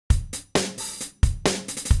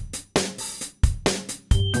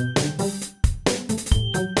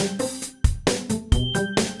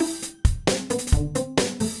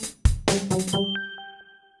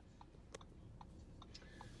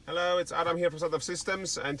Adam here from SatNav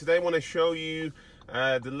Systems, and today I want to show you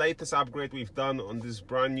the latest upgrade we've done on this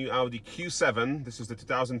brand new Audi Q7. This is the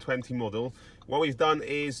 2020 model. What we've done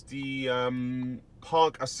is the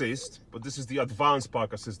Park Assist, but this is the advanced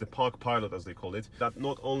Park Assist, the Park Pilot as they call it, that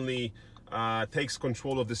not only takes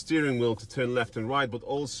control of the steering wheel to turn left and right, but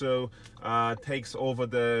also takes over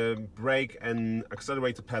the brake and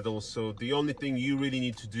accelerator pedals. So the only thing you really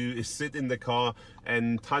need to do is sit in the car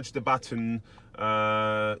and touch the button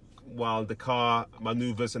while the car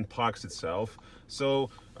maneuvers and parks itself. So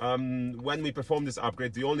when we perform this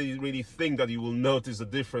upgrade, the only really thing that you will notice the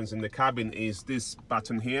difference in the cabin is this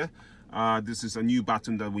button here. This is a new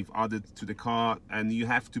button that we've added to the car, and you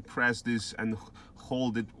have to press this and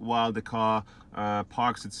hold it while the car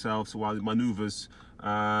parks itself, so while it maneuvers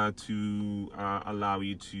to allow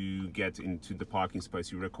you to get into the parking space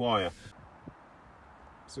you require.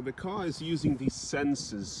 So the car is using these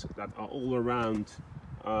sensors that are all around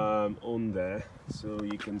on there. So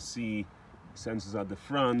you can see sensors at the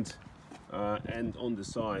front and on the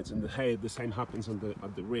sides, and the same happens on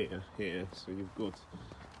at the rear here. So you've got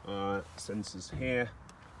sensors here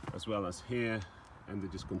as well as here, and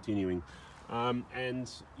they're just continuing. And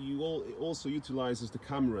you also utilizes the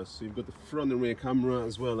cameras. So you've got the front and rear camera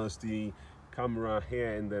as well as the camera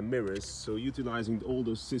here in the mirrors. So utilizing all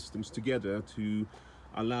those systems together to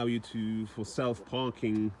allow you for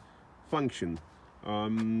self-parking function.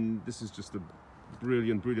 This is just a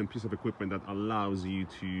brilliant piece of equipment that allows you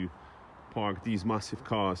to park these massive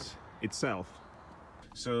cars itself.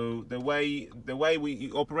 So the way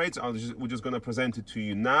we operate, we're just going to present it to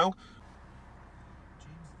you now.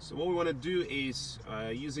 So what we want to do is,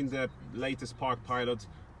 using the latest Park Pilot,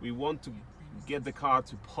 we want to get the car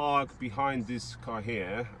to park behind this car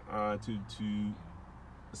here, to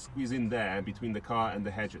squeeze in there between the car and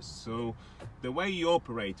the hedges. So the way you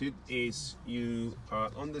operate it is you,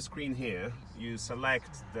 on the screen here, you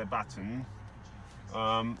select the button.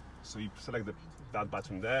 So you select that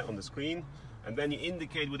button there on the screen, and then you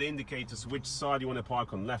indicate with the indicators which side you want to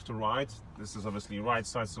park on, left or right. This is obviously right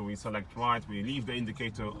side, so we select right, we leave the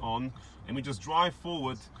indicator on, and we just drive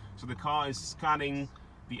forward. So the car is scanning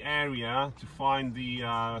the area to find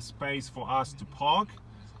the space for us to park.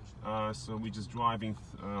 So we're just driving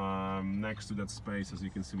next to that space. As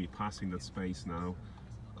you can see, we're passing that space now,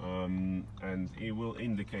 and it will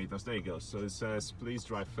indicate us. There you go. So it says please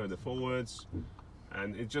drive further forwards,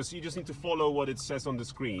 and you just need to follow what it says on the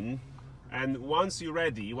screen. And once you're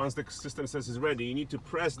ready, once the system says it's ready, you need to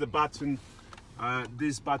press the button,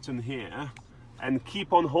 this button here, and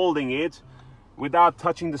keep on holding it without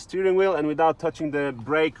touching the steering wheel and without touching the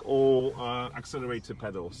brake or accelerator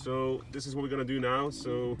pedal. So this is what we're going to do now.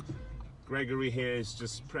 So Gregory here is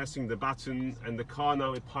just pressing the button, and the car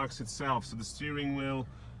now, it parks itself. So the steering wheel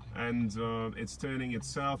and it's turning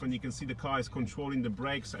itself, and you can see the car is controlling the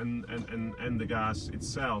brakes and the gas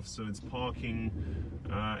itself. So it's parking,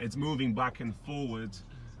 it's moving back and forward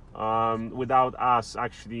without us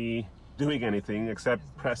actually doing anything except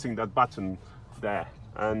pressing that button there.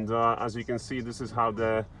 And as you can see, this is how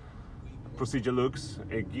the procedure looks.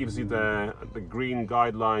 It gives you the green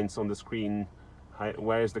guidelines on the screen,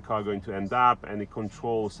 where is the car going to end up, and it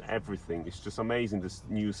controls everything. It's just amazing, this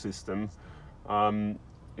new system.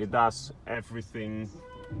 It does everything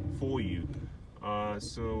for you.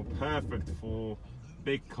 So perfect for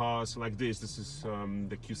big cars like this. This is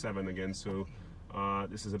the Q7 again. So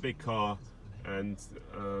this is a big car, and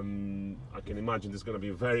I can imagine this is going to be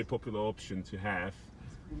a very popular option to have,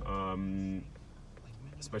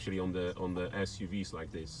 especially on the SUVs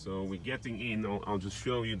like this. So we're getting in. I'll just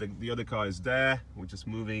show you the other car is there. We're just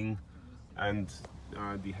moving, and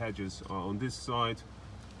the hedges are on this side,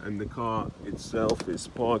 and the car itself is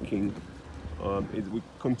parking. We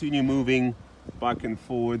continue moving back and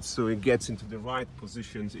forward, so it gets into the right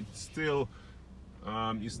positions. It's still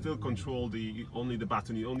you still control only the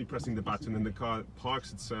button. You're only pressing the button, and the car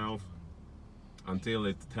parks itself until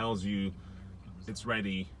it tells you it's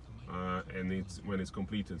ready, and when it's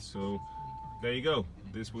completed. So there you go.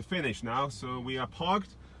 We're finished now. So we are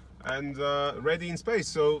parked and ready in space.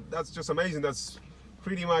 So that's just amazing. That's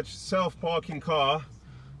pretty much self-parking car.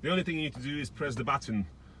 The only thing you need to do is press the button.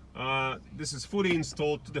 This is fully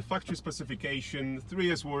installed to the factory specification, 3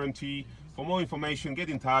 years warranty. For more information, get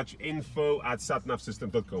in touch,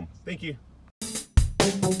 info@satnavsystem.com. Thank you.